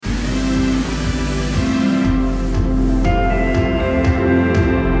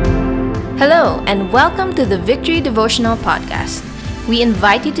Hello, and welcome to the Victory Devotional Podcast. We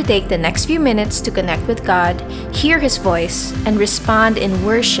invite you to take the next few minutes to connect with God, hear His voice, and respond in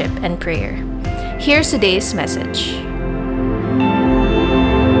worship and prayer. Here's today's message.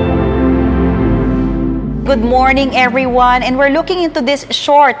 Good morning, everyone, and we're looking into this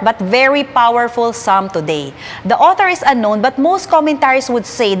short but very powerful psalm today. The author is unknown, but most commentaries would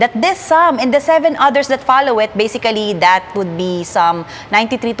say that this psalm and the 7 others that follow it, basically that would be Psalm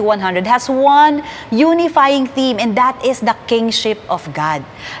 93 to 100, has one unifying theme, and that is the kingship of God.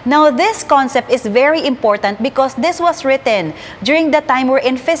 Now, this concept is very important because this was written during the time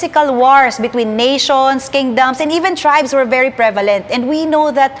wherein physical wars between nations, kingdoms, and even tribes were very prevalent. And we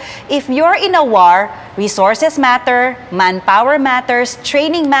know that if you're in a war, resources matter, manpower matters,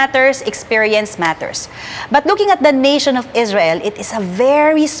 training matters, experience matters. But looking at the nation of Israel, it is a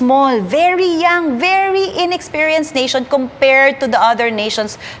very small, very young, very inexperienced nation compared to the other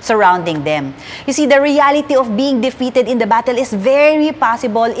nations surrounding them. You see, the reality of being defeated in the battle is very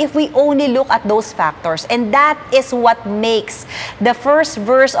possible if we only look at those factors. And that is what makes the first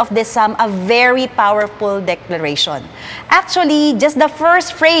verse of this psalm a very powerful declaration. Actually, just the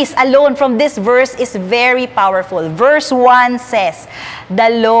first phrase alone from this verse is very powerful. Verse 1 says,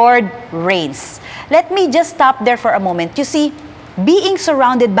 "The Lord reigns." Let me just stop there for a moment. You see, being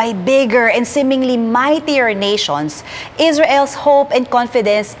surrounded by bigger and seemingly mightier nations, Israel's hope and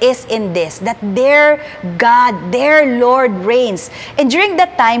confidence is in this, that their God, their Lord reigns. And during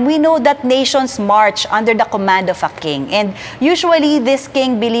that time, we know that nations march under the command of a king. And usually, this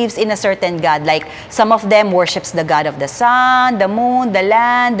king believes in a certain God. Like, some of them worships the God of the sun, the moon, the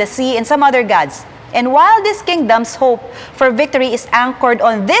land, the sea, and some other gods. And while this kingdom's hope for victory is anchored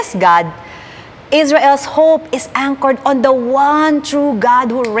on this God, Israel's hope is anchored on the one true God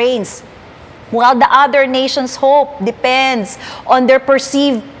who reigns. While the other nations' hope depends on the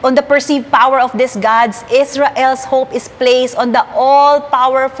perceived power of these gods, Israel's hope is placed on the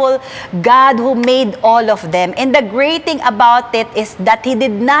all-powerful God who made all of them. And the great thing about it is that He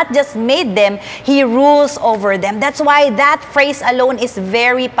did not just made them, He rules over them. That's why that phrase alone is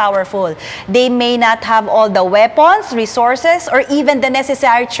very powerful. They may not have all the weapons, resources, or even the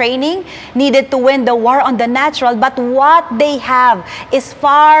necessary training needed to win the war on the natural, but what they have is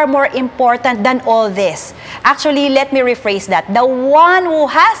far more important than all this. Actually, let me rephrase that. The one who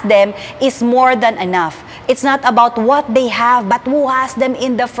has them is more than enough. It's not about what they have, but who has them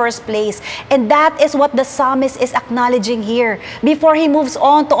in the first place. And that is what the psalmist is acknowledging here. Before he moves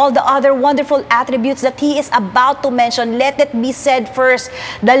on to all the other wonderful attributes that he is about to mention, let it be said first,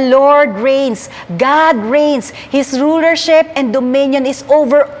 the Lord reigns. God reigns. His rulership and dominion is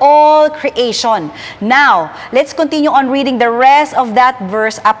over all creation. Now, let's continue on reading the rest of that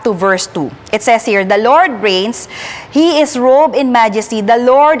verse up to verse 2. It says here, the Lord reigns. He is robed in majesty. The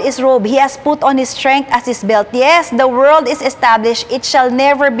Lord is robed. He has put on His strength as His belt. Yes, the world is established. It shall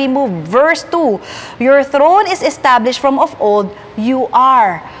never be moved. Verse 2, your throne is established from of old. You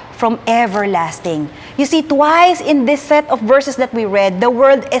are from everlasting. You see, twice in this set of verses that we read, the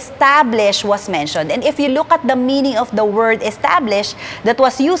word established was mentioned. And if you look at the meaning of the word established that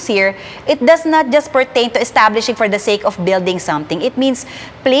was used here, it does not just pertain to establishing for the sake of building something. It means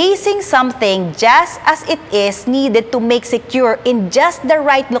placing something just as it is needed to make secure in just the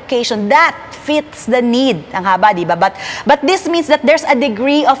right location that fits the need. Ang haba, di ba? But this means that there's a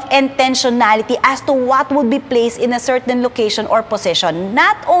degree of intentionality as to what would be placed in a certain location or position.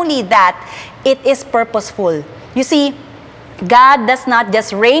 Not only that, it is purposeful. You see, God does not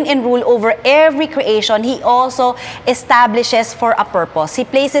just reign and rule over every creation. He also establishes for a purpose. He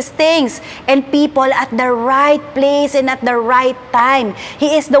places things and people at the right place and at the right time.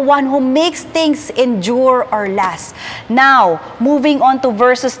 He is the one who makes things endure or last. Now, moving on to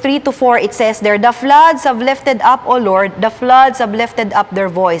verses 3 to 4, it says there, the floods have lifted up, O Lord, the floods have lifted up their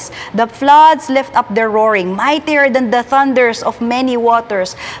voice. The floods lift up their roaring, mightier than the thunders of many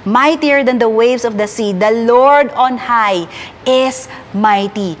waters, mightier than the waves of the sea. The Lord on high is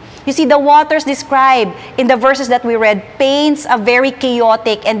mighty. You see, the waters described in the verses that we read paints a very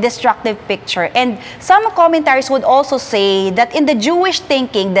chaotic and destructive picture. And some commentaries would also say that in the Jewish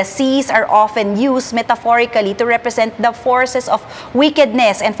thinking, the seas are often used metaphorically to represent the forces of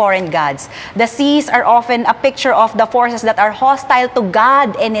wickedness and foreign gods. The seas are often a picture of the forces that are hostile to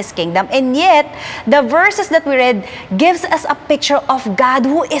God and His kingdom. And yet, the verses that we read gives us a picture of God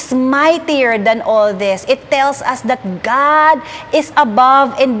who is mightier than all this. It tells us that God is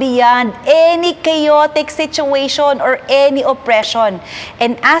above and beyond any chaotic situation or any oppression.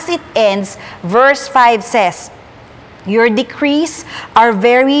 And as it ends, verse 5 says, your decrees are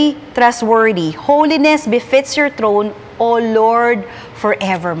very trustworthy. Holiness befits your throne, O Lord,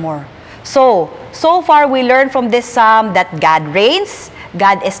 forevermore. So far we learned from this psalm that God reigns,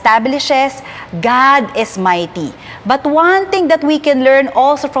 God establishes, God is mighty. But one thing that we can learn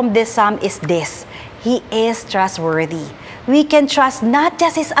also from this psalm is this: He is trustworthy. We can trust not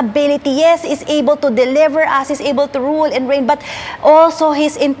just His ability. Yes, He's able to deliver us, He's able to rule and reign, but also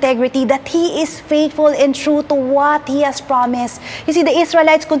His integrity, that He is faithful and true to what He has promised. You see, the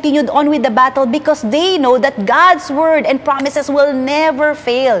Israelites continued on with the battle because they know that God's word and promises will never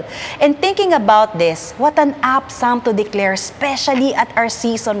fail. And thinking about this, what an apt psalm to declare, especially at our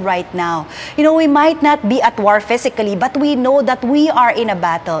season right now. You know, we might not be at war physically, but we know that we are in a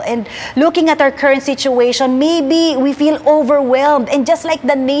battle. And looking at our current situation, maybe we feel overwhelmed. And just like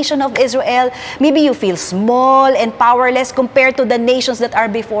the nation of Israel, maybe you feel small and powerless compared to the nations that are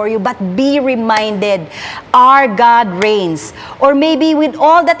before you. But be reminded, our God reigns. Or maybe with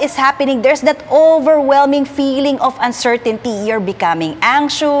all that is happening, there's that overwhelming feeling of uncertainty. You're becoming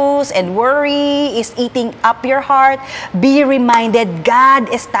anxious and worry is eating up your heart. Be reminded, God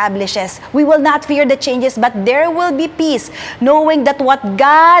establishes. We will not fear the changes, but there will be peace, knowing that what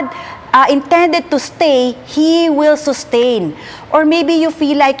God intended to stay, He will sustain. Or maybe you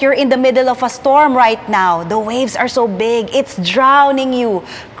feel like you're in the middle of a storm right now. The waves are so big, it's drowning you.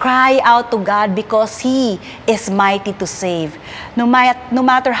 Cry out to God because He is mighty to save. No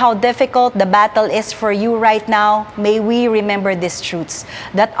matter how difficult the battle is for you right now, may we remember these truths,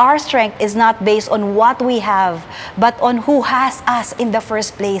 that our strength is not based on what we have, but on who has us in the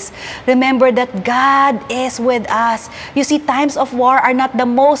first place. Remember that God is with us. You see, times of war are not the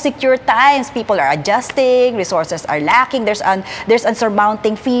most secure times. People are adjusting, resources are lacking, there's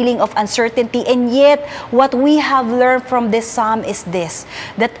unsurmounting feeling of uncertainty. And yet, what we have learned from this psalm is this,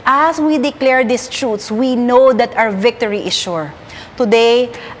 that as we declare these truths, we know that our victory is sure.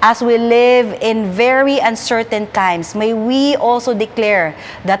 Today, as we live in very uncertain times, may we also declare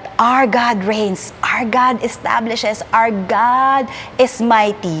that our God reigns, our God establishes, our God is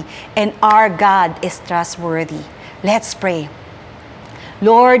mighty, and our God is trustworthy. Let's pray.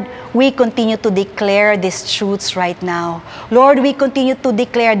 Lord, we continue to declare these truths right now. Lord, we continue to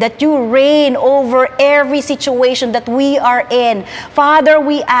declare that you reign over every situation that we are in. Father,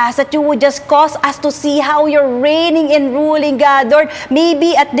 we ask that you would just cause us to see how you're reigning and ruling, God. Lord,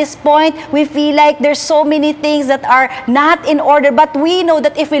 maybe at this point, we feel like there's so many things that are not in order, but we know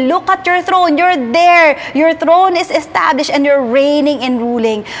that if we look at your throne, you're there. Your throne is established and you're reigning and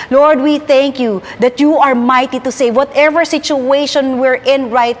ruling. Lord, we thank you that you are mighty to save. Whatever situation we're in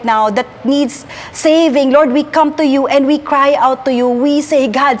right now that needs saving, Lord, we come to you and we cry out to you. We say,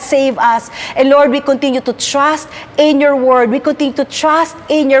 God, save us. And Lord, we continue to trust in your word. We continue to trust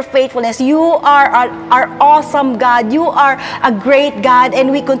in your faithfulness. You are our awesome God. You are a great God,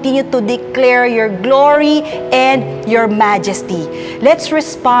 and we continue to declare your glory and your majesty. Let's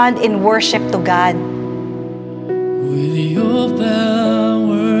respond in worship to God. With your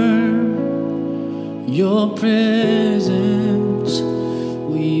power, your presence,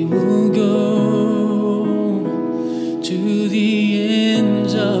 we will go to the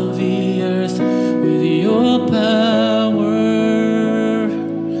ends of the earth. With your power,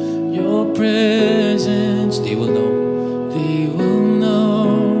 your presence, they will know,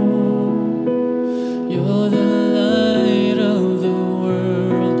 you're the light of the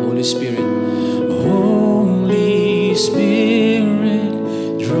world. Holy Spirit, Holy Spirit,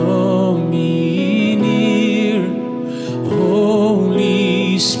 draw me near.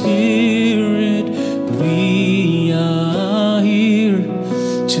 Holy Spirit, we are here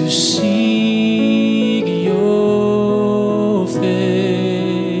to seek your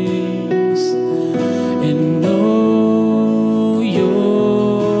face and know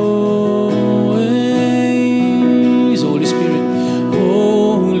your ways. Holy Spirit,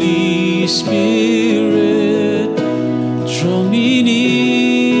 Holy Spirit, draw me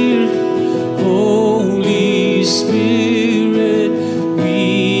near. Holy Spirit,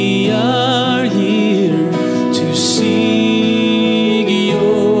 we are here to seek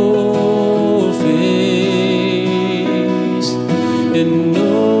your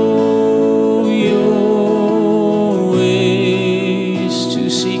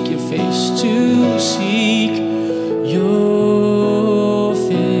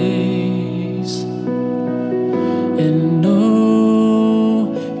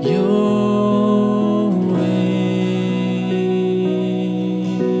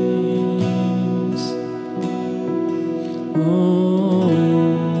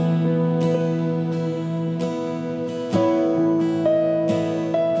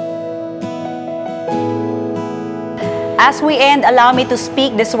As we end, allow me to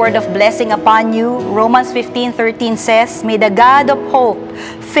speak this word of blessing upon you. Romans 15:13 says, "May the God of hope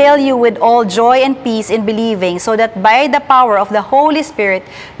fill you with all joy and peace in believing, so that by the power of the Holy Spirit,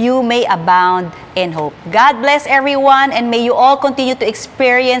 you may abound in hope." God bless everyone, and may you all continue to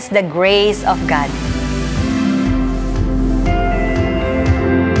experience the grace of God.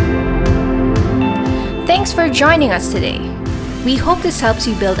 Thanks for joining us today. We hope this helps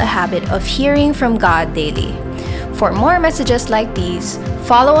you build a habit of hearing from God daily. For more messages like these,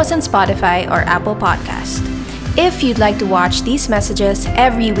 follow us on Spotify or Apple Podcast. If you'd like to watch these messages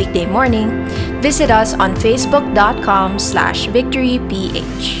every weekday morning, visit us on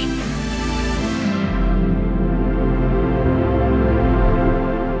facebook.com/victoryph.